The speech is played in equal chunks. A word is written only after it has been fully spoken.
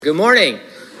Good morning.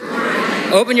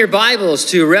 Open your Bibles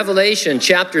to Revelation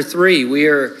chapter 3. We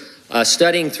are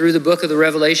studying through the book of the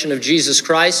Revelation of Jesus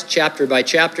Christ, chapter by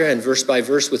chapter and verse by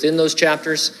verse within those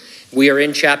chapters. We are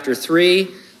in chapter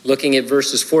 3, looking at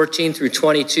verses 14 through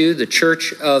 22, the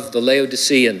church of the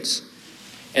Laodiceans.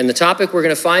 And the topic we're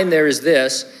going to find there is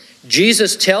this: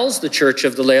 Jesus tells the church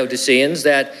of the Laodiceans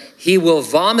that he will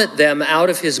vomit them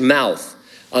out of his mouth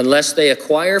unless they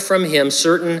acquire from him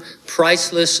certain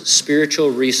priceless spiritual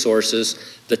resources.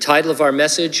 The title of our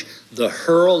message, The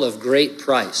Hurl of Great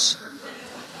Price.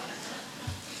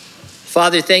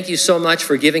 Father, thank you so much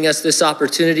for giving us this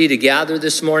opportunity to gather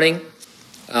this morning.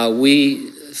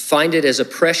 We find it as a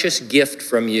precious gift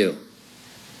from you.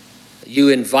 You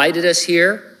invited us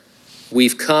here.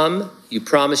 We've come. You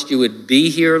promised you would be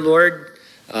here, Lord,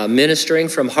 ministering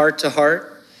from heart to heart.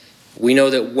 We know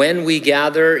that when we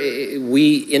gather,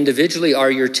 we individually are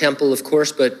your temple, of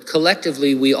course, but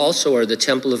collectively we also are the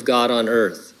temple of God on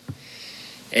earth.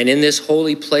 And in this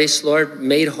holy place, Lord,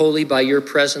 made holy by your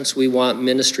presence, we want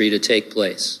ministry to take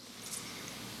place.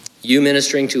 You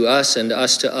ministering to us and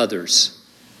us to others,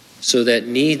 so that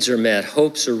needs are met,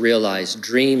 hopes are realized,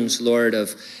 dreams, Lord,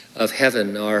 of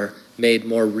heaven are made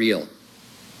more real.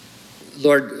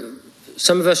 Lord,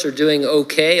 some of us are doing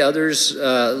okay. Others,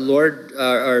 Lord,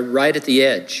 are right at the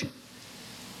edge.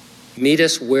 Meet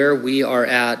us where we are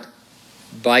at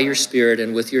by your Spirit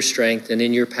and with your strength and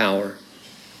in your power.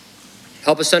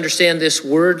 Help us understand this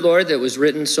word, Lord, that was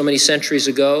written so many centuries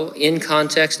ago in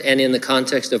context and in the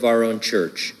context of our own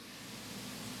church.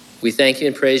 We thank you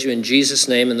and praise you in Jesus'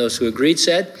 name, and those who agreed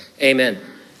said, amen.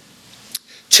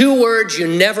 Two words you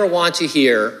never want to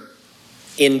hear: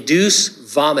 induce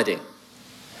vomiting.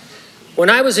 When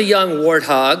I was a young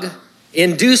warthog,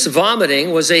 induce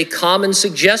vomiting was a common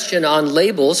suggestion on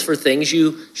labels for things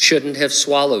you shouldn't have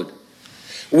swallowed.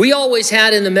 We always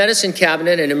had in the medicine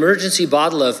cabinet an emergency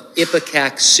bottle of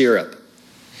Ipecac syrup.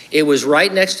 It was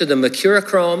right next to the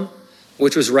mercurochrome,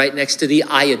 which was right next to the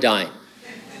iodine.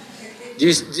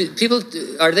 People,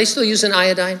 are they still using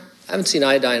iodine? I haven't seen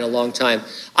iodine in a long time.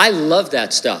 I love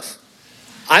that stuff.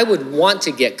 I would want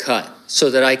to get cut so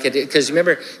that I could, because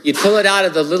remember, you'd pull it out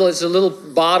of it's a little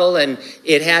bottle, and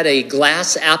it had a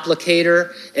glass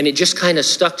applicator, and it just kind of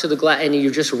stuck to the glass, and you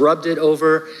just rubbed it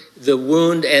over the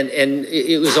wound, and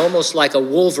it was almost like a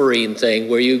Wolverine thing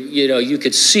where you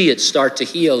could see it start to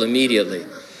heal immediately.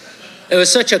 It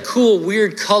was such a cool,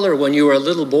 weird color when you were a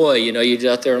little boy. You'd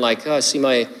out there like, oh, see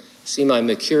my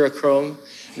mercurochrome.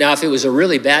 Now, if it was a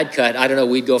really bad cut, I don't know,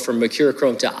 we'd go from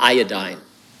mercurochrome to iodine.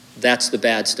 That's the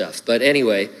bad stuff. But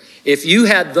anyway, if you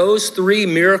had those three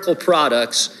miracle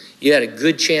products, you had a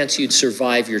good chance you'd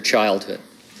survive your childhood.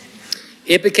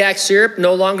 Ipecac syrup,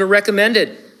 no longer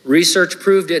recommended. Research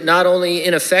proved it not only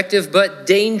ineffective, but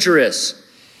dangerous.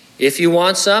 If you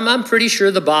want some, I'm pretty sure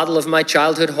the bottle of my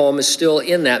childhood home is still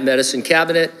in that medicine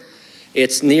cabinet.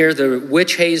 It's near the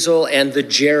witch hazel and the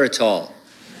Geritol.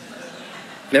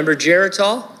 Remember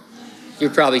Geritol? You're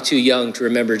probably too young to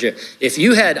remember Geritol. If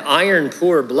you had iron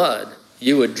poor blood,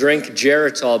 you would drink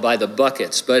Geritol by the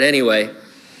buckets. But anyway,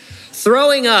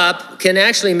 throwing up can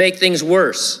actually make things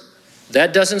worse.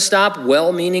 That doesn't stop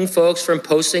well-meaning folks from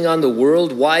posting on the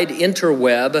worldwide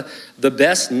interweb the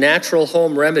best natural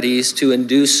home remedies to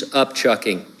induce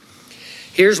upchucking.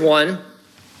 Here's one.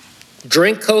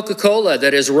 Drink Coca-Cola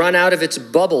that has run out of its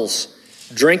bubbles.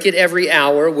 Drink it every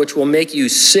hour, which will make you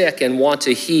sick and want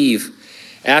to heave.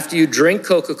 After you drink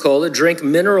Coca-Cola, drink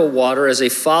mineral water as a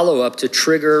follow-up to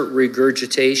trigger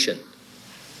regurgitation.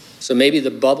 So maybe the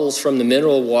bubbles from the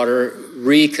mineral water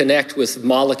reconnect with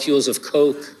molecules of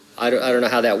Coke. I don't know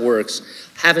how that works.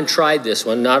 Haven't tried this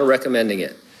one, not recommending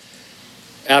it.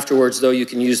 Afterwards, though, you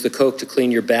can use the Coke to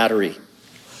clean your battery.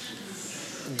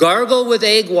 Gargle with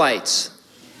egg whites.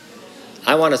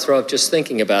 I want to throw up just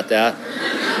thinking about that.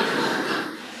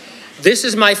 This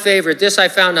is my favorite. This I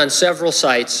found on several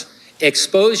sites.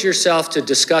 Expose yourself to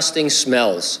disgusting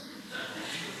smells.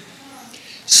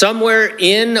 Somewhere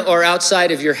in or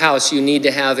outside of your house, you need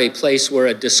to have a place where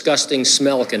a disgusting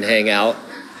smell can hang out.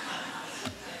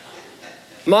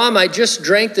 Mom, I just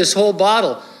drank this whole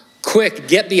bottle. Quick,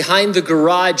 get behind the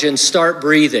garage and start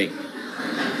breathing.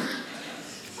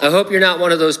 I hope you're not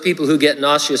one of those people who get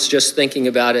nauseous just thinking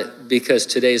about it, because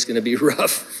today's going to be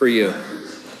rough for you.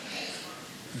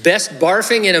 Best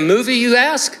barfing in a movie, you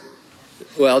ask?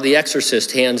 Well, The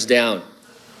Exorcist, hands down.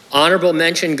 Honorable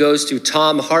mention goes to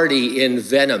Tom Hardy in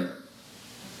Venom.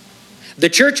 The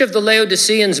church of the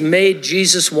Laodiceans made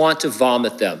Jesus want to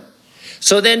vomit them.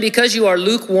 So then, because you are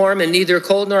lukewarm and neither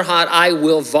cold nor hot, I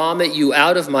will vomit you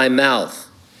out of my mouth.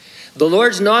 The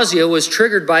Lord's nausea was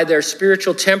triggered by their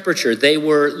spiritual temperature. They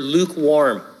were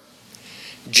lukewarm.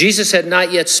 Jesus had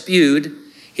not yet spewed.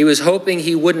 He was hoping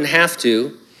he wouldn't have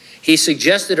to. He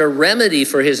suggested a remedy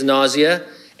for his nausea,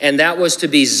 and that was to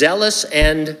be zealous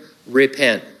and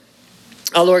repent.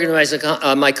 I'll organize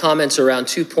my comments around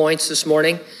 2 points this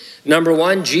morning. Number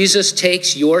one, Jesus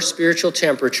takes your spiritual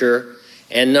temperature.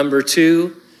 And number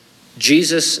two,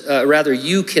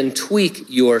 you can tweak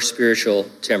your spiritual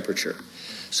temperature.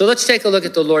 So let's take a look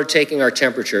at the Lord taking our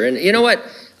temperature. And you know what?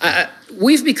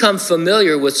 We've become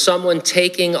familiar with someone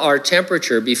taking our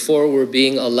temperature before we're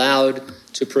being allowed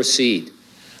to proceed.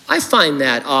 I find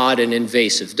that odd and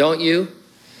invasive, don't you?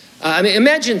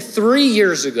 Imagine 3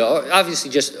 years ago, obviously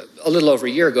just a little over a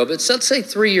year ago, but let's say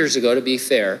 3 years ago to be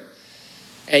fair,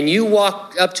 and you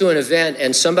walked up to an event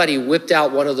and somebody whipped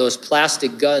out one of those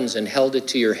plastic guns and held it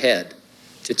to your head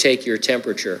to take your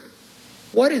temperature.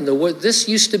 What in the world? This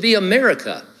used to be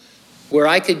America, where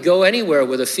I could go anywhere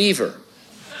with a fever.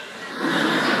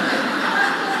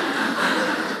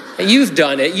 You've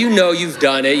done it. You know you've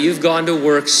done it. You've gone to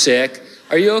work sick.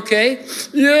 Are you okay?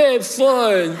 Yeah,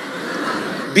 fine.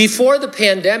 Before the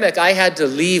pandemic, I had to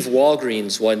leave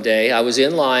Walgreens one day. I was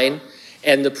in line,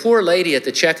 and the poor lady at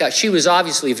the checkout, she was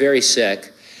obviously very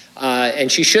sick,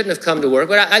 and she shouldn't have come to work.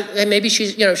 But maybe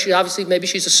she's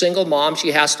a single mom.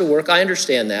 She has to work. I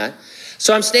understand that.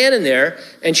 So I'm standing there,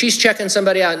 and she's checking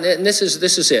somebody out, and this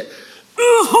is it.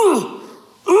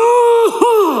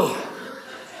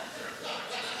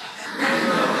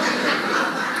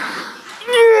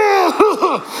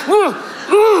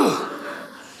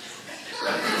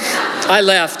 I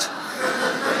left,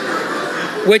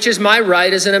 which is my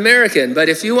right as an American. But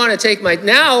if you want to take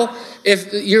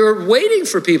if you're waiting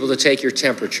for people to take your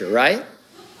temperature, right?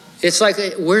 It's like,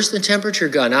 where's the temperature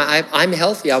gun? I'm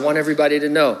healthy. I want everybody to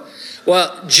know.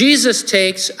 Well, Jesus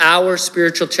takes our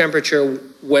spiritual temperature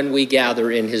when we gather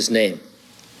in his name.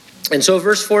 And so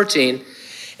verse 14,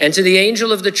 and to the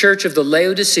angel of the church of the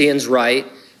Laodiceans write,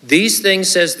 these things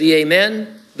says the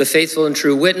Amen, the faithful and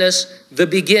true witness, the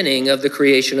beginning of the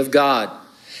creation of God.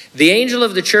 The angel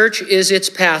of the church is its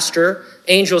pastor.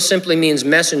 Angel simply means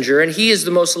messenger, and he is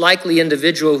the most likely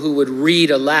individual who would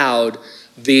read aloud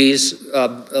this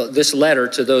letter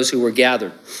to those who were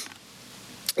gathered.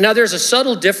 Now, there's a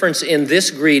subtle difference in this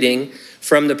greeting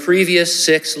from the previous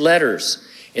 6 letters.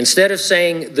 Instead of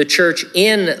saying the church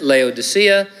in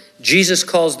Laodicea, Jesus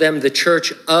calls them the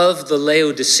church of the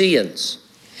Laodiceans.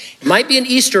 It might be an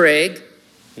Easter egg,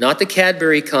 not the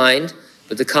Cadbury kind,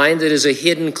 but the kind that is a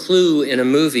hidden clue in a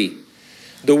movie.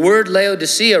 The word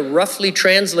Laodicea roughly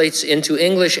translates into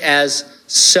English as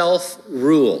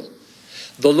self-rule.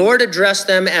 The Lord addressed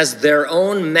them as their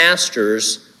own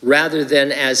masters rather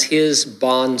than as his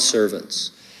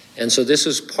bondservants. And so this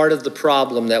is part of the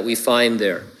problem that we find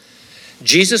there.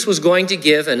 Jesus was going to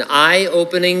give an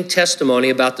eye-opening testimony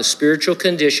about the spiritual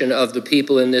condition of the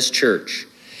people in this church.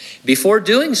 Before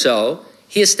doing so,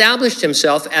 he established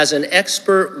himself as an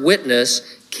expert witness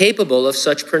capable of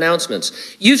such pronouncements.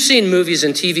 You've seen movies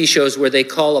and TV shows where they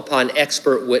call upon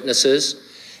expert witnesses,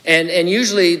 and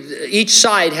usually each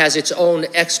side has its own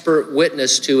expert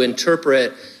witness to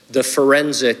interpret the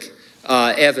forensic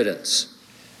evidence.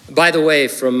 By the way,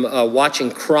 from watching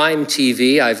crime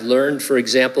TV, I've learned, for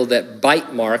example, that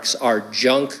bite marks are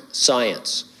junk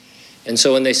science. And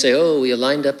so when they say, oh, we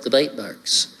lined up the bite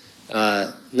marks,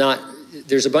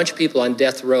 there's a bunch of people on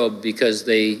death row because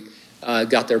they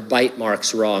got their bite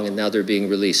marks wrong and now they're being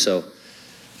released. So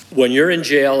when you're in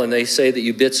jail and they say that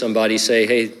you bit somebody, say,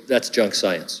 hey, that's junk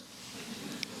science.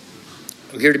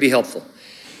 I'm here to be helpful.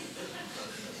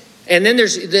 And then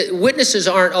the witnesses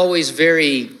aren't always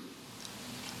very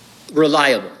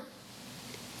reliable.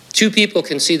 2 people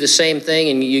can see the same thing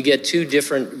and you get 2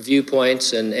 different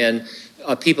viewpoints, and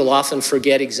people often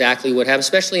forget exactly what happened,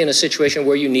 especially in a situation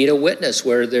where you need a witness,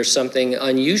 where there's something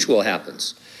unusual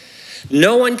happens.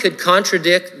 No one could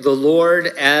contradict the Lord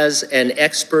as an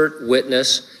expert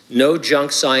witness. No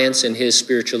junk science in his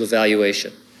spiritual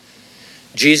evaluation.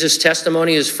 Jesus'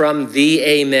 testimony is from the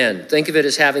Amen. Think of it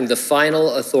as having the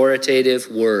final authoritative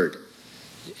word.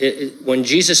 When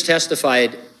Jesus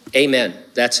testified, Amen,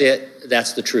 that's it,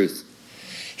 that's the truth.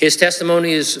 His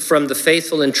testimony is from the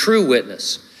faithful and true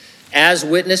witness. As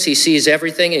witness, he sees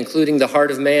everything, including the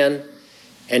heart of man,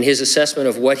 and his assessment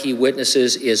of what he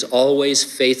witnesses is always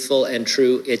faithful and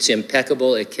true. It's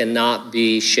impeccable. It cannot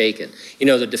be shaken. You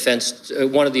know, the defense,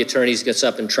 one of the attorneys gets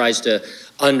up and tries to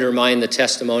undermine the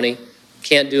testimony.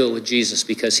 Can't do it with Jesus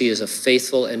because he is a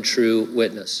faithful and true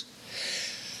witness.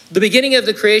 The beginning of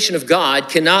the creation of God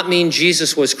cannot mean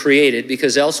Jesus was created,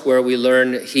 because elsewhere we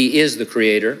learn he is the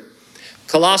creator.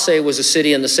 Colossae was a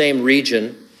city in the same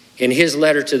region. In his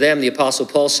letter to them, the Apostle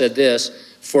Paul said this,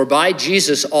 For by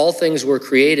Jesus all things were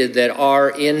created that are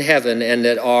in heaven and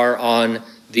that are on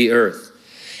the earth.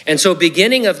 And so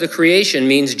beginning of the creation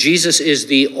means Jesus is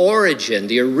the origin,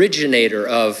 the originator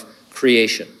of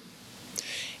creation.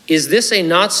 Is this a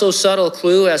not so subtle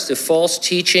clue as to false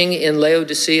teaching in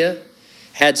Laodicea?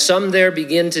 Had some there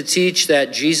begin to teach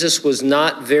that Jesus was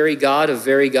not very God of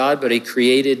very God, but a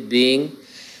created being?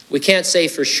 We can't say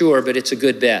for sure, but it's a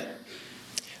good bet.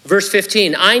 Verse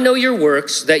 15, I know your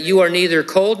works, that you are neither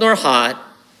cold nor hot.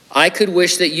 I could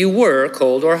wish that you were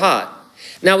cold or hot.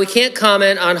 Now, we can't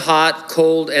comment on hot,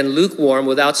 cold, and lukewarm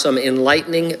without some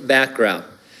enlightening background.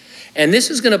 And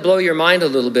this is going to blow your mind a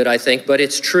little bit, I think, but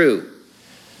it's true.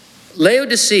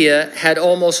 Laodicea had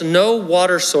almost no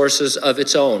water sources of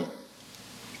its own.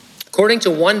 According to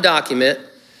one document,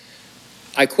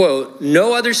 I quote,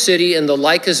 no other city in the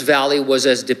Lycus Valley was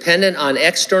as dependent on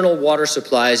external water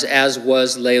supplies as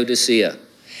was Laodicea.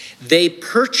 They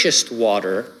purchased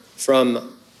water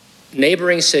from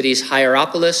neighboring cities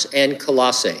Hierapolis and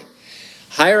Colossae.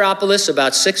 Hierapolis,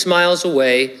 about 6 miles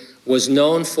away, was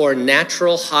known for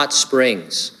natural hot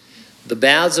springs. The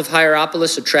baths of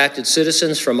Hierapolis attracted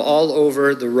citizens from all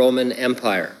over the Roman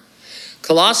Empire.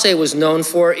 Colossae was known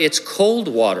for its cold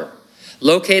water.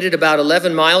 Located about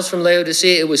 11 miles from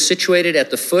Laodicea, it was situated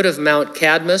at the foot of Mount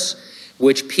Cadmus,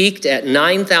 which peaked at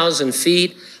 9,000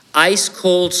 feet.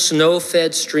 Ice-cold,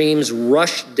 snow-fed streams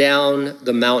rushed down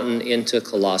the mountain into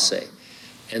Colossae,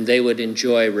 and they would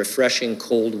enjoy refreshing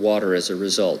cold water as a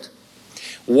result.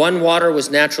 One water was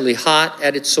naturally hot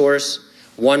at its source.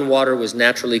 One water was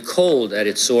naturally cold at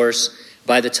its source.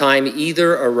 By the time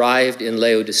either arrived in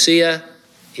Laodicea,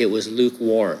 it was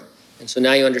lukewarm. And so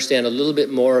now you understand a little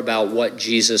bit more about what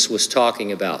Jesus was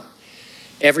talking about.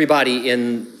 Everybody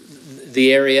in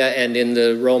the area and in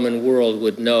the Roman world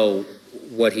would know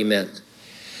what he meant.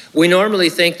 We normally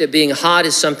think that being hot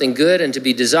is something good and to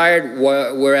be desired,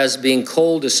 whereas being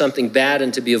cold is something bad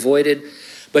and to be avoided.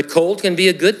 But cold can be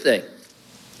a good thing.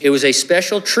 It was a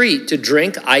special treat to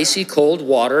drink icy cold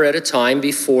water at a time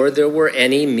before there were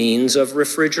any means of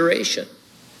refrigeration.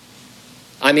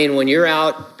 I mean, when you're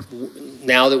out,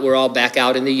 now that we're all back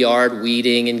out in the yard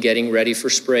weeding and getting ready for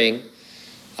spring,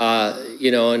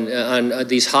 and on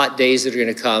these hot days that are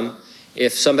going to come,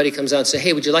 if somebody comes out and says,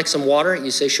 hey, would you like some water?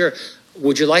 You say, sure.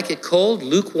 Would you like it cold,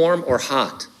 lukewarm, or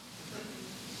hot?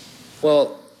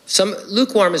 Well, some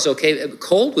lukewarm is okay.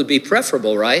 Cold would be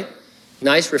preferable, right?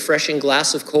 Nice, refreshing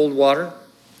glass of cold water.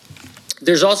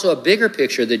 There's also a bigger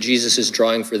picture that Jesus is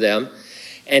drawing for them,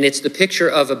 and it's the picture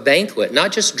of a banquet,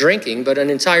 not just drinking, but an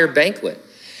entire banquet.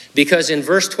 Because in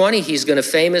verse 20, he's going to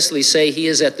famously say he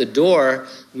is at the door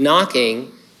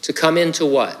knocking to come into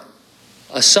what?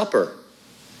 A supper.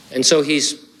 And so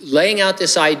he's laying out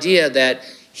this idea that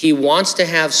he wants to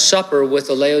have supper with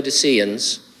the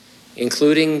Laodiceans,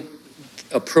 including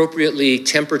appropriately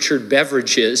temperatured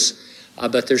beverages,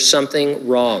 but there's something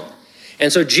wrong.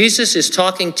 And so Jesus is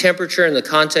talking temperature in the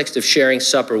context of sharing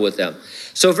supper with them.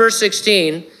 So verse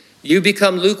 16, you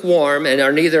become lukewarm and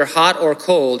are neither hot or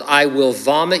cold. I will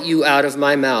vomit you out of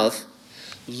my mouth.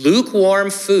 Lukewarm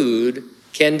food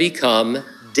can become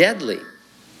deadly.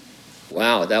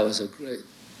 Wow, that was a great...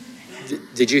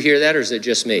 Did you hear that, or is it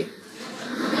just me?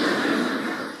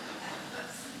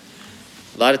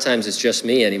 A lot of times it's just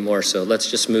me anymore, so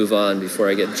let's just move on before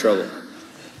I get in trouble.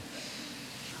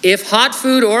 If hot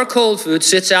food or cold food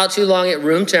sits out too long at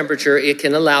room temperature, it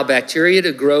can allow bacteria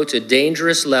to grow to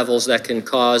dangerous levels that can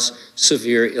cause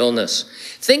severe illness.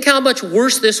 Think how much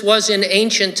worse this was in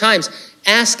ancient times.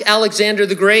 Ask Alexander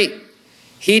the Great.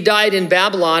 He died in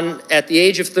Babylon at the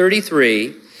age of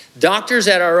 33. Doctors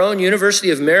at our own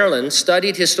University of Maryland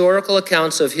studied historical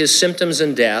accounts of his symptoms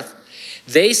and death.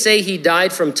 They say he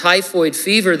died from typhoid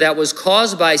fever that was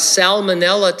caused by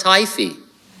Salmonella typhi.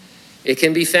 It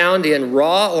can be found in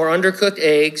raw or undercooked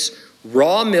eggs,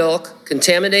 raw milk,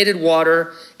 contaminated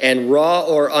water, and raw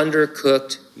or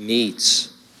undercooked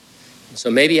meats. So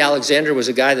maybe Alexander was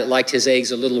a guy that liked his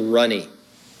eggs a little runny.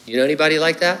 You know anybody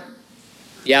like that?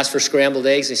 You ask for scrambled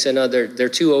eggs, they say, no, they're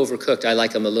too overcooked. I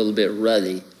like them a little bit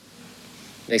runny.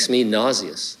 Makes me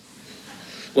nauseous.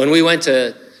 When we went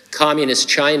to communist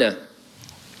China,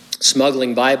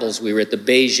 smuggling Bibles, we were at the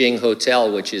Beijing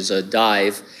Hotel, which is a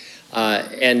dive,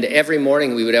 and every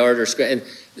morning we would order, and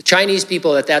the Chinese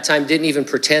people at that time didn't even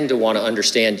pretend to want to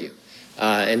understand you.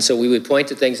 And so we would point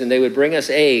to things, and they would bring us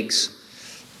eggs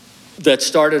that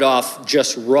started off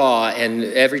just raw, and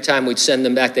every time we'd send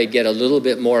them back, they'd get a little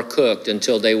bit more cooked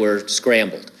until they were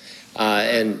scrambled.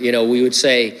 We would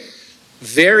say,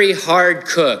 very hard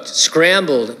cooked,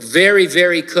 scrambled, very,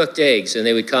 very cooked eggs. And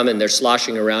they would come and they're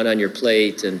sloshing around on your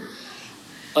plate. And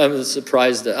I'm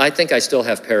surprised that I think I still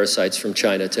have parasites from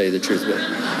China, to tell you the truth.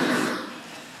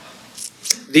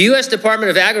 The U.S. Department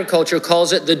of Agriculture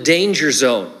calls it the danger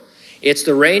zone. It's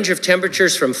the range of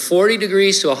temperatures from 40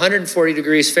 degrees to 140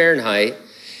 degrees Fahrenheit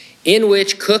in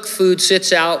which cooked food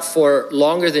sits out for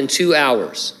longer than 2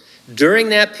 hours. During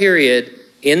that period,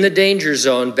 in the danger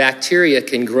zone, bacteria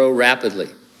can grow rapidly.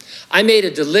 I made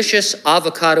a delicious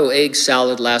avocado egg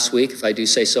salad last week, if I do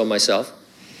say so myself.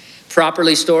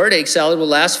 Properly stored, egg salad will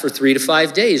last for 3 to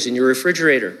 5 days in your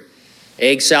refrigerator.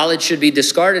 Egg salad should be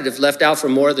discarded if left out for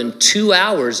more than 2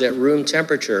 hours at room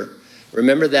temperature.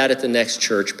 Remember that at the next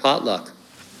church potluck.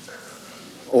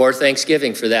 Or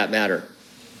Thanksgiving, for that matter.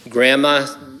 Grandma,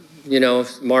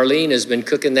 Marlene has been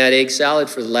cooking that egg salad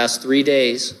for the last 3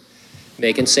 days,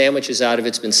 making sandwiches out of it.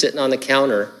 It's been sitting on the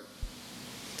counter.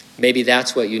 Maybe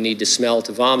that's what you need to smell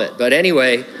to vomit. But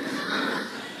anyway,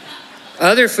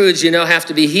 other foods, have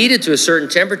to be heated to a certain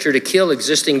temperature to kill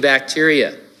existing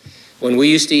bacteria. When we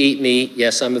used to eat meat,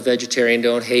 yes, I'm a vegetarian,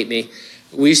 don't hate me.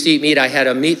 We used to eat meat, I had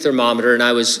a meat thermometer, and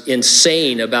I was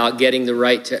insane about getting the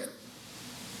right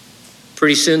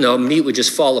Pretty soon, though, meat would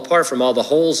just fall apart from all the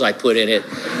holes I put in it.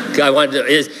 I wanted to,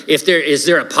 is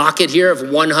there a pocket here of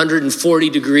 140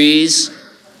 degrees?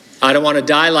 I don't want to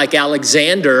die like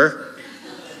Alexander.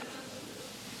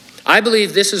 I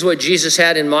believe this is what Jesus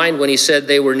had in mind when he said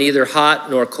they were neither hot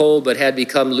nor cold, but had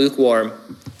become lukewarm.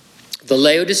 The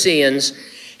Laodiceans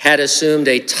had assumed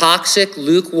a toxic,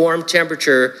 lukewarm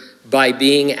temperature by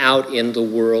being out in the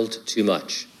world too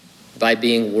much, by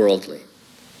being worldly.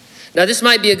 Now, this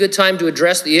might be a good time to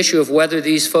address the issue of whether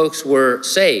these folks were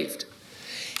saved.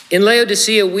 In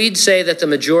Laodicea, we'd say that the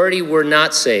majority were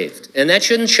not saved, and that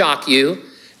shouldn't shock you.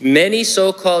 Many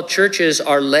so-called churches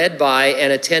are led by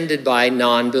and attended by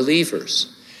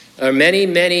non-believers.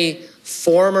 Many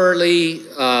formerly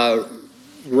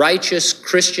righteous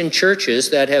Christian churches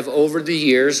that have over the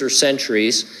years or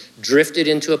centuries drifted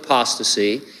into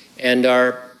apostasy and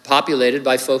are populated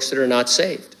by folks that are not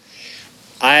saved.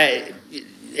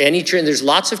 There's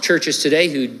lots of churches today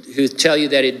who tell you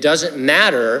that it doesn't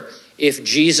matter if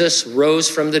Jesus rose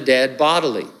from the dead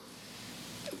bodily.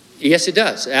 Yes, it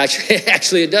does.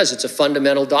 Actually, it does. It's a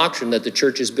fundamental doctrine that the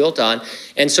church is built on.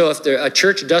 And so if a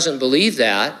church doesn't believe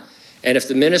that, and if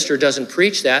the minister doesn't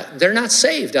preach that, they're not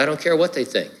saved. I don't care what they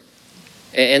think.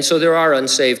 And so there are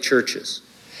unsaved churches.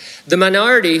 The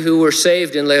minority who were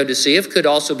saved in Laodicea could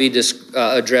also be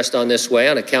addressed on this way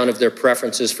on account of their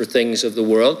preferences for things of the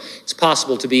world. It's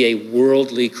possible to be a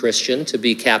worldly Christian, to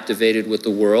be captivated with the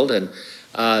world and,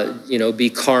 be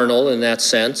carnal in that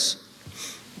sense.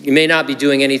 You may not be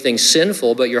doing anything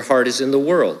sinful, but your heart is in the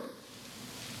world.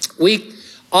 We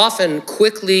often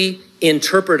quickly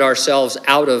interpret ourselves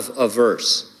out of a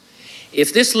verse.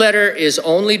 If this letter is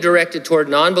only directed toward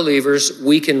non-believers,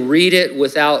 we can read it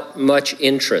without much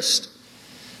interest.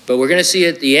 But we're going to see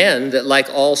at the end that, like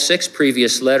all 6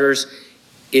 previous letters,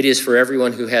 it is for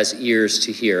everyone who has ears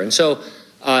to hear. And so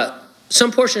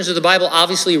some portions of the Bible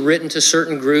obviously written to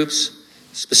certain groups,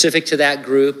 specific to that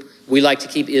group. We like to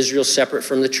keep Israel separate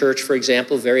from the church, for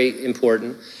example, very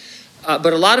important.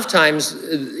 But a lot of times,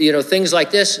 things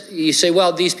like this, you say,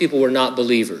 well, these people were not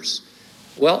believers.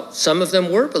 Well, some of them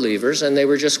were believers, and they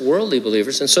were just worldly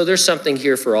believers, and so there's something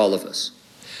here for all of us.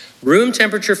 Room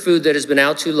temperature food that has been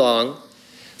out too long,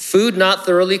 food not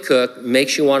thoroughly cooked,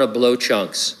 makes you want to blow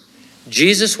chunks.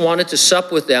 Jesus wanted to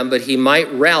sup with them, but he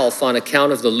might Ralph on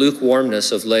account of the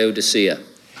lukewarmness of Laodicea.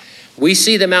 We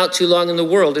see them out too long in the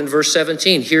world in verse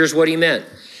 17. Here's what he meant.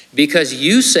 Because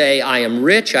you say, I am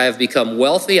rich, I have become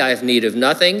wealthy, I have need of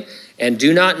nothing, and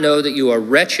do not know that you are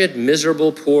wretched,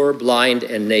 miserable, poor, blind,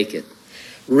 and naked.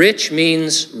 Rich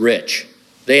means rich.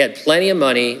 They had plenty of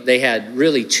money. They had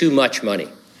really too much money.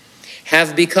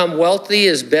 Have become wealthy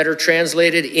is better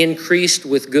translated increased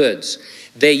with goods.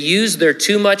 They used their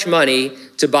too much money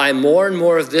to buy more and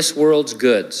more of this world's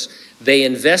goods. They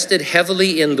invested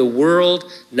heavily in the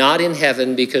world, not in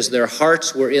heaven, because their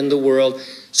hearts were in the world.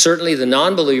 Certainly the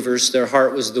non-believers, their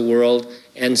heart was the world,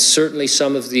 and certainly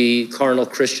some of the carnal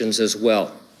Christians as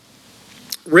well.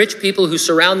 Rich people who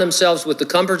surround themselves with the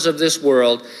comforts of this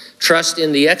world trust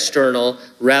in the external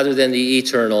rather than the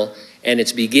eternal, and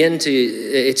it's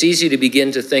easy to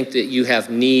begin to think that you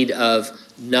have need of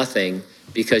nothing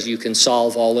because you can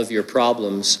solve all of your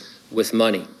problems with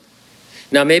money.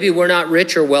 Now, maybe we're not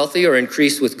rich or wealthy or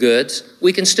increased with goods.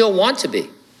 We can still want to be.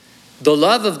 The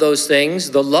love of those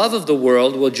things, the love of the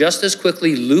world, will just as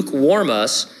quickly lukewarm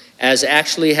us as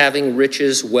actually having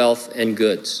riches, wealth, and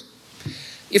goods.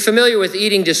 You're familiar with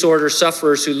eating disorder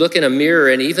sufferers who look in a mirror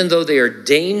and even though they are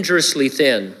dangerously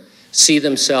thin, see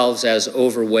themselves as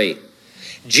overweight.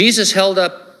 Jesus held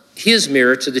up his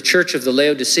mirror to the church of the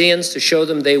Laodiceans to show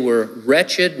them they were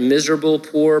wretched, miserable,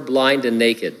 poor, blind, and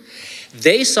naked.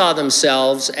 They saw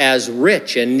themselves as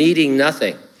rich and needing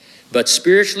nothing, but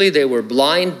spiritually they were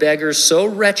blind beggars, so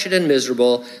wretched and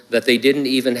miserable that they didn't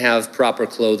even have proper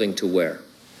clothing to wear.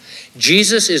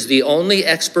 Jesus is the only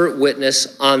expert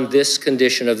witness on this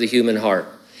condition of the human heart.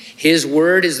 His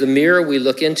word is the mirror we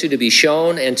look into to be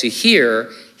shown and to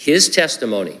hear his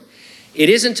testimony. It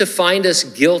isn't to find us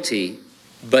guilty,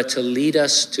 but to lead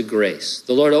us to grace.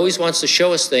 The Lord always wants to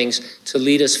show us things to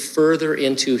lead us further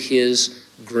into his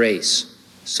grace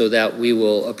so that we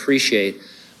will appreciate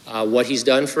what he's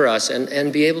done for us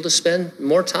and be able to spend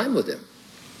more time with him.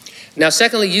 Now,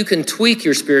 secondly, you can tweak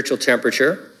your spiritual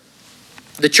temperature.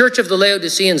 The church of the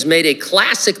Laodiceans made a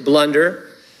classic blunder,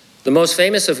 the most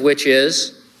famous of which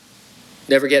is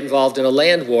never get involved in a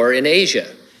land war in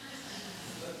Asia.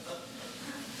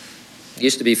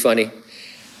 Used to be funny.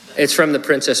 It's from The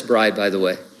Princess Bride, by the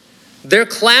way. Their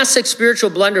classic spiritual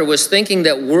blunder was thinking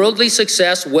that worldly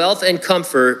success, wealth, and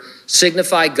comfort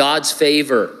signify God's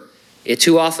favor. It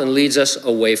too often leads us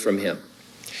away from him.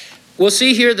 We'll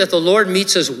see here that the Lord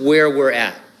meets us where we're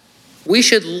at. We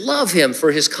should love him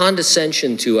for his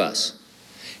condescension to us.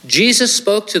 Jesus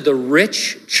spoke to the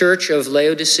rich church of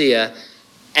Laodicea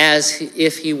as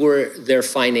if he were their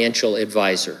financial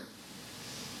advisor.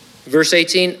 Verse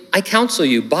 18, I counsel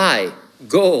you, buy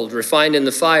gold refined in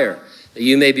the fire, that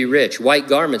you may be rich, white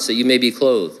garments that you may be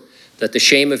clothed, that the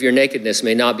shame of your nakedness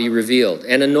may not be revealed,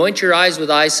 and anoint your eyes with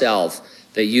eye salve,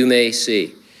 that you may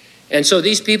see. And so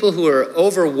these people who are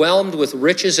overwhelmed with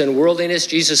riches and worldliness,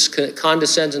 Jesus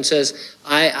condescends and says,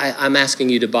 I'm asking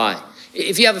you to buy.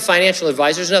 If you have a financial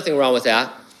advisor, there's nothing wrong with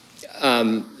that.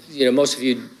 Most of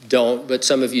you don't, but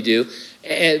some of you do.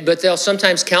 But they'll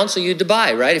sometimes counsel you to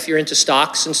buy, right? If you're into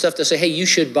stocks and stuff, they'll say, hey, you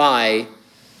should buy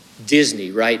Disney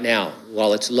right now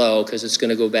while it's low because it's going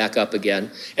to go back up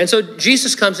again. And so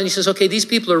Jesus comes and he says, okay, these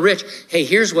people are rich. Hey,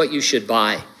 here's what you should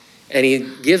buy. And he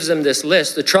gives them this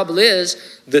list. The trouble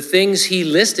is, the things he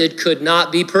listed could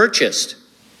not be purchased.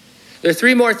 There are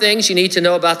three more things you need to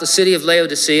know about the city of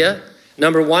Laodicea.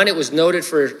 Number one, it was noted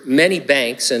for many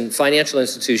banks and financial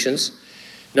institutions.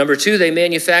 Number two, they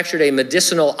manufactured a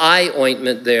medicinal eye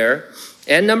ointment there.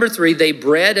 And number three, they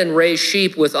bred and raised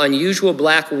sheep with unusual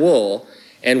black wool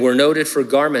and were noted for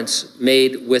garments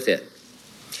made with it.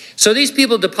 So these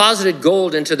people deposited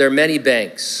gold into their many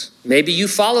banks. Maybe you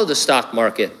follow the stock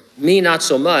market. Me, not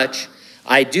so much.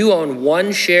 I do own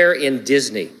one share in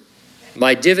Disney.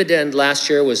 My dividend last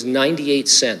year was 98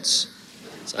 cents.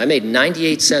 So I made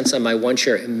 98 cents on my one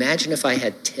share. Imagine if I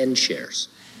had 10 shares.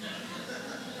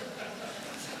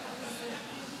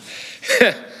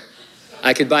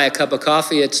 I could buy a cup of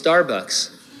coffee at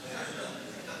Starbucks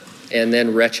and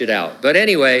then retch it out. But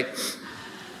anyway,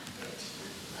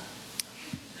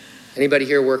 anybody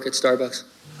here work at Starbucks?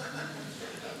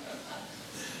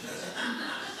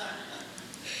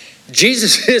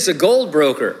 Jesus is a gold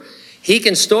broker. He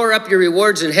can store up your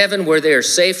rewards in heaven where they are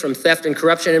safe from theft and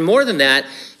corruption. And more than that,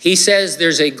 he says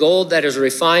there's a gold that is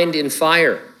refined in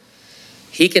fire.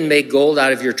 He can make gold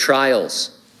out of your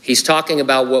trials. He's talking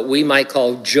about what we might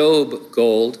call Job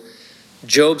gold.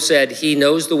 Job said, he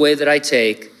knows the way that I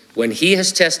take. When he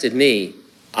has tested me,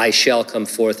 I shall come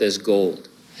forth as gold.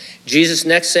 Jesus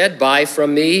next said, buy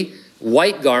from me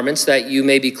white garments that you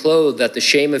may be clothed, that the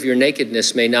shame of your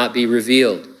nakedness may not be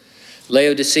revealed.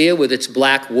 Laodicea, with its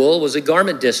black wool, was a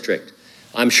garment district.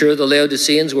 I'm sure the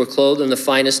Laodiceans were clothed in the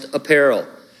finest apparel.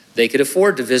 They could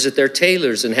afford to visit their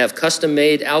tailors and have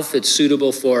custom-made outfits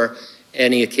suitable for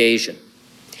any occasion.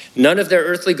 None of their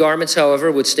earthly garments,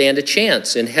 however, would stand a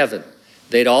chance in heaven.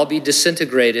 They'd all be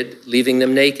disintegrated, leaving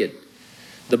them naked.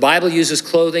 The Bible uses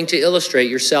clothing to illustrate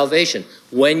your salvation.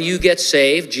 When you get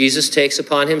saved, Jesus takes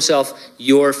upon himself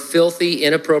your filthy,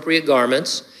 inappropriate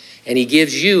garments, and he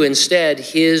gives you instead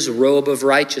his robe of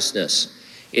righteousness.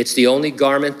 It's the only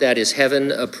garment that is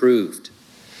heaven approved.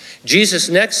 Jesus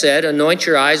next said, anoint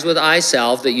your eyes with eye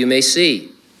salve that you may see.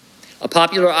 A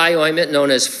popular eye ointment known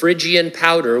as Phrygian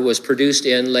powder was produced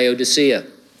in Laodicea.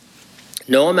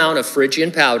 No amount of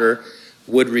Phrygian powder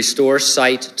would restore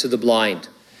sight to the blind,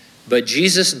 but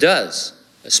Jesus does,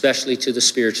 especially to the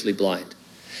spiritually blind.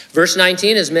 Verse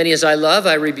 19, as many as I love,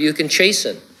 I rebuke and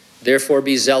chasten. Therefore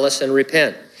be zealous and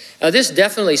repent. Now, this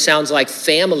definitely sounds like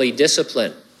family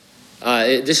discipline.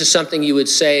 This is something you would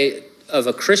say of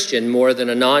a Christian more than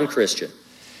a non-Christian.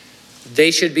 They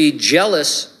should be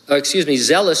zealous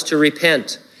to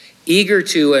repent, eager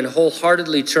to and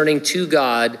wholeheartedly turning to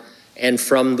God and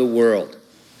from the world.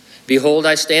 Behold,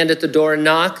 I stand at the door and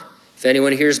knock. If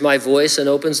anyone hears my voice and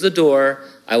opens the door,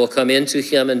 I will come in to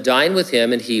him and dine with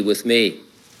him and he with me.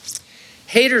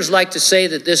 Haters like to say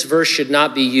that this verse should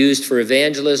not be used for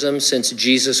evangelism since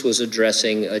Jesus was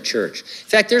addressing a church. In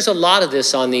fact, there's a lot of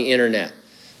this on the internet,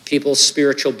 people's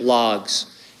spiritual blogs.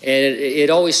 And it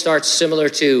always starts similar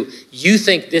to, you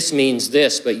think this means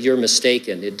this, but you're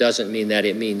mistaken. It doesn't mean that,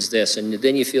 it means this. And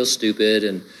then you feel stupid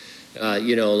and,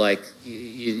 like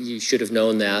you should have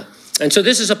known that. And so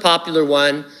this is a popular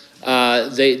one.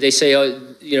 They say,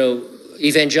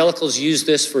 evangelicals use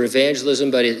this for evangelism,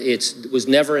 but it was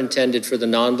never intended for the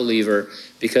non-believer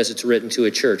because it's written to a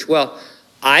church. Well,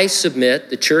 I submit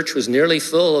the church was nearly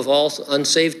full of all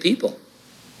unsaved people.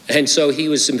 And so he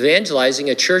was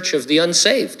evangelizing a church of the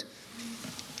unsaved.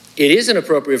 It is an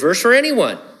appropriate verse for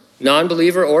anyone,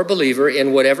 non-believer or believer,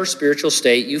 in whatever spiritual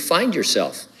state you find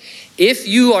yourself. If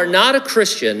you are not a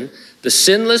Christian, the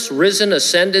sinless, risen,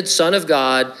 ascended Son of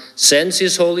God sends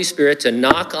his Holy Spirit to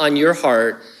knock on your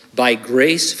heart by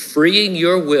grace, freeing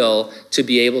your will to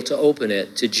be able to open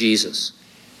it to Jesus.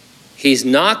 He's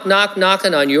knocking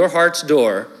on your heart's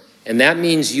door, and that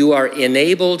means you are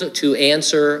enabled to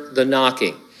answer the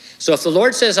knocking. So if the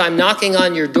Lord says, I'm knocking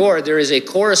on your door, there is a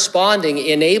corresponding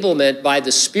enablement by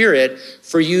the Spirit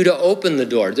for you to open the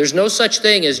door. There's no such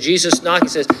thing as Jesus knocking.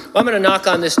 He says, well, I'm going to knock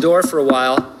on this door for a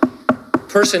while.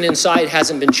 Person inside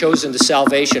hasn't been chosen to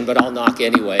salvation, but I'll knock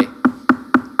anyway.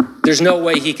 There's no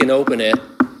way he can open it.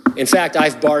 In fact,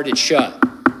 I've barred it shut.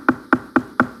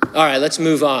 All right, let's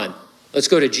move on. Let's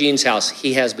go to Gene's house.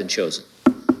 He has been chosen.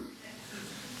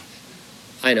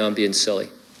 I know I'm being silly,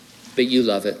 but you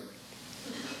love it.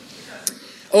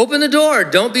 Open the door.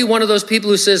 Don't be one of those people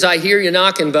who says, I hear you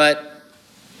knocking, but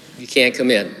you can't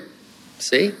come in.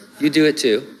 See? You do it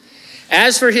too.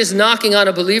 As for his knocking on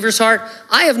a believer's heart,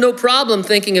 I have no problem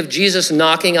thinking of Jesus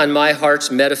knocking on my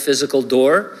heart's metaphysical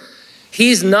door.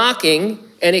 He's knocking,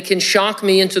 and it can shock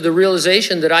me into the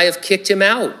realization that I have kicked him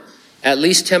out, at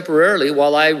least temporarily,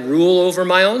 while I rule over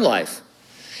my own life.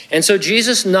 And so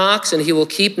Jesus knocks, and he will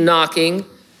keep knocking,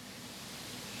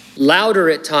 louder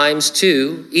at times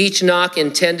too, each knock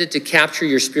intended to capture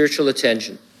your spiritual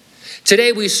attention.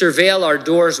 Today we surveil our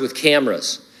doors with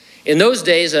cameras. In those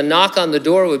days, a knock on the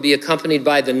door would be accompanied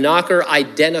by the knocker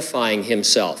identifying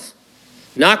himself.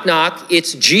 Knock, knock,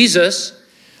 it's Jesus.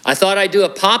 I thought I'd do a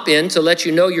pop-in to let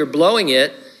you know you're blowing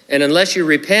it, and unless you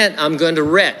repent, I'm going to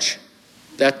retch.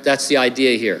 That's the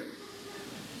idea here.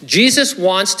 Jesus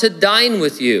wants to dine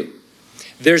with you.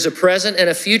 There's a present and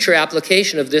a future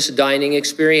application of this dining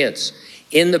experience.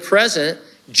 In the present,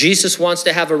 Jesus wants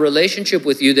to have a relationship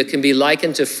with you that can be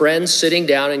likened to friends sitting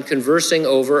down and conversing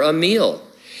over a meal.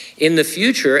 In the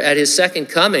future, at his second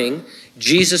coming,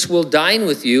 Jesus will dine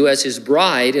with you as his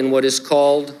bride in what is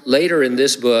called later in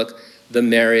this book, the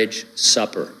marriage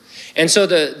supper. And so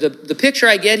the picture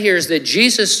I get here is that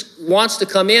Jesus wants to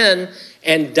come in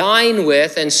and dine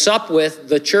with and sup with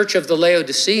the church of the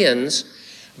Laodiceans,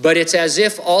 but it's as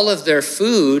if all of their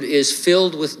food is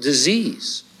filled with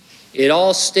disease. It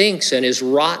all stinks and is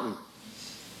rotten.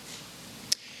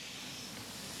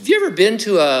 Have you ever been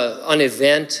to an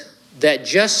event that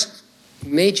just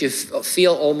made you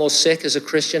feel almost sick as a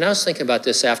Christian? I was thinking about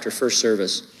this after first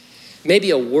service.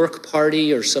 Maybe a work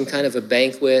party or some kind of a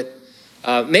banquet.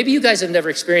 Maybe you guys have never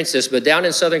experienced this, but down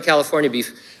in Southern California,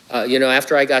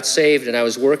 after I got saved and I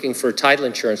was working for a title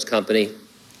insurance company,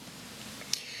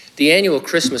 the annual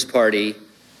Christmas party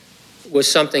was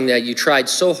something that you tried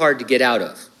so hard to get out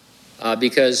of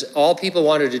because all people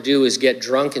wanted to do was get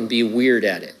drunk and be weird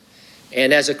at it.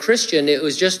 And as a Christian, it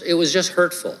was just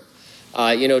hurtful,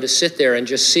 to sit there and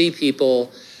just see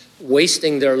people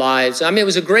wasting their lives. I mean, it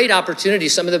was a great opportunity.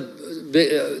 Some of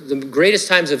the greatest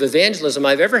times of evangelism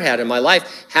I've ever had in my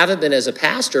life haven't been as a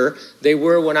pastor. They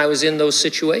were when I was in those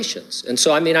situations. And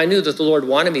so, I knew that the Lord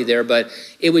wanted me there, but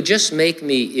it would just make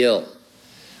me ill.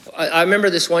 I remember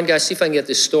this one guy, see if I can get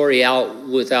this story out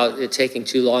without it taking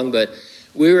too long, but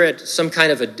we were at some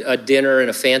kind of a dinner in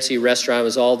a fancy restaurant. It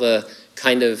was all the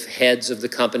kind of heads of the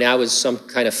company. I was some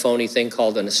kind of phony thing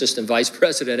called an assistant vice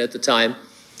president at the time.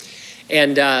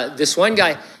 And this one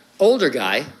guy, older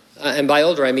guy, and by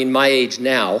older I mean my age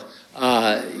now,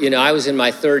 I was in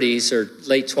my 30s or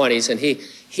late 20s, and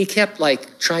he kept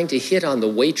trying to hit on the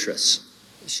waitress.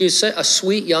 She was a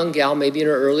sweet young gal, maybe in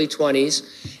her early 20s,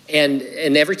 and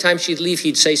every time she'd leave,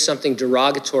 he'd say something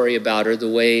derogatory about her, the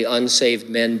way unsaved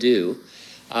men do.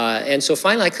 And so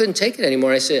finally, I couldn't take it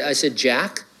anymore. I said,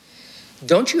 Jack,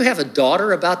 don't you have a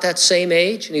daughter about that same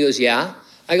age? And he goes, yeah.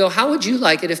 I go, how would you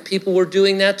like it if people were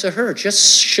doing that to her?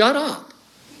 Just shut up.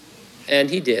 And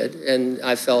he did, and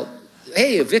I felt,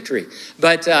 hey, a victory.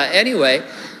 But anyway,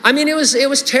 it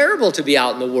was terrible to be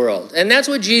out in the world. And that's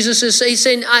what Jesus is saying. He's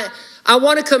saying, I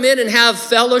want to come in and have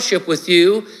fellowship with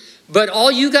you, But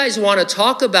all you guys want to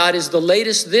talk about is the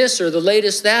latest this or the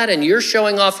latest that, and you're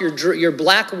showing off your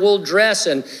black wool dress,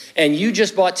 and you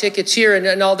just bought tickets here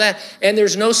and all that. And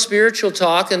there's no spiritual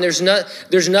talk, and there's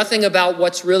nothing about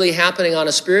what's really happening on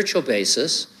a spiritual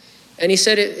basis. And he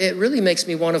said, it really makes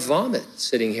me want to vomit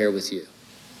sitting here with you.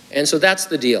 And so that's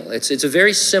the deal. It's a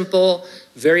very simple,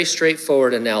 very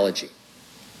straightforward analogy.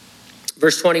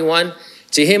 Verse 21,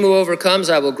 to him who overcomes,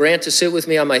 I will grant to sit with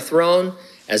me on my throne,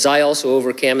 as I also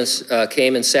overcame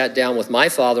came and sat down with my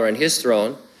Father on his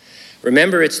throne.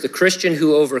 Remember, it's the Christian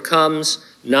who overcomes,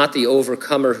 not the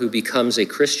overcomer who becomes a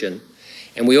Christian.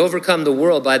 And we overcome the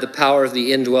world by the power of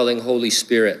the indwelling Holy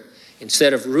Spirit.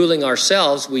 Instead of ruling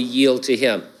ourselves, we yield to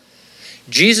him.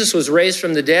 Jesus was raised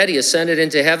from the dead. He ascended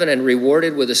into heaven and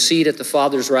rewarded with a seat at the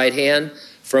Father's right hand,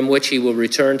 from which he will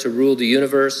return to rule the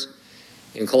universe.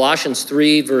 In Colossians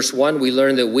 3, verse 1, we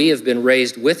learn that we have been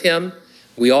raised with him.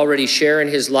 We already share in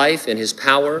his life and his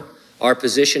power. Our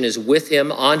position is with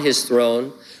him on his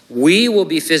throne. We will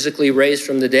be physically raised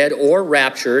from the dead or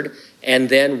raptured and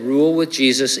then rule with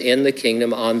Jesus in the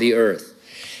kingdom on the earth.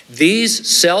 These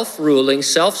self-ruling,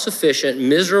 self-sufficient,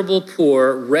 miserable,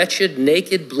 poor, wretched,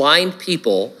 naked, blind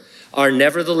people are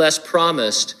nevertheless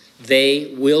promised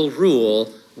they will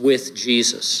rule with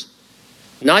Jesus.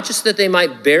 Not just that they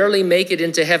might barely make it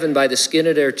into heaven by the skin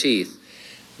of their teeth,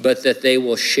 but that they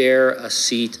will share a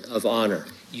seat of honor.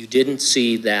 You didn't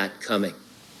see that coming.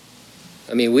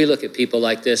 I mean, we look at people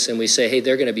like this and we say, hey,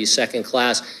 they're going to be second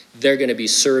class. They're going to be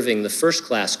serving the first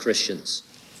class Christians,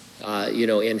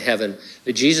 in heaven.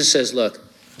 But Jesus says, look,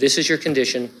 this is your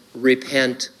condition.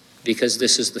 Repent, because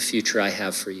this is the future I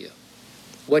have for you.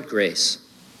 What grace.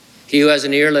 He who has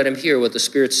an ear, let him hear what the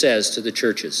Spirit says to the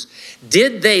churches.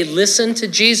 Did they listen to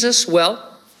Jesus?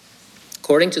 Well,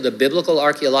 according to the Biblical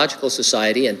Archaeological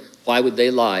Society, and why would they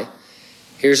lie?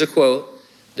 Here's a quote.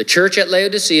 The church at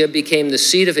Laodicea became the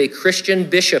seat of a Christian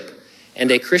bishop, and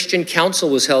a Christian council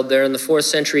was held there in the 4th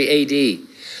century AD.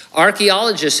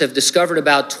 Archaeologists have discovered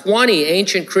about 20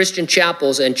 ancient Christian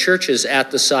chapels and churches at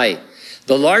the site.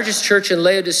 The largest church in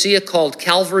Laodicea, called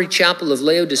Calvary Chapel of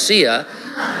Laodicea,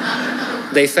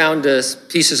 they found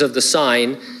pieces of the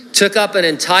sign, took up an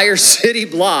entire city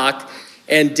block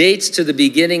and dates to the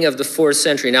beginning of the 4th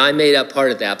century. Now, I made up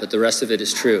part of that, but the rest of it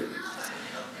is true.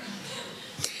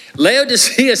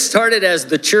 Laodicea started as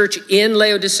the church in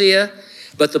Laodicea,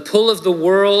 but the pull of the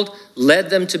world led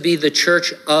them to be the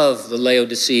church of the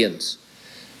Laodiceans.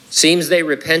 Seems they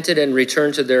repented and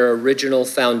returned to their original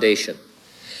foundation.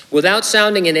 Without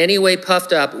sounding in any way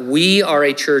puffed up, we are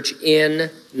a church in,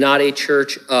 not a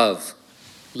church of.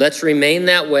 Let's remain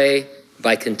that way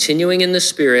by continuing in the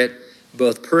Spirit,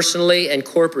 both personally and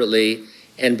corporately,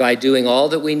 and by doing all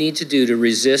that we need to do to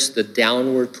resist the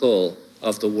downward pull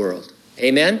of the world.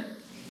 Amen?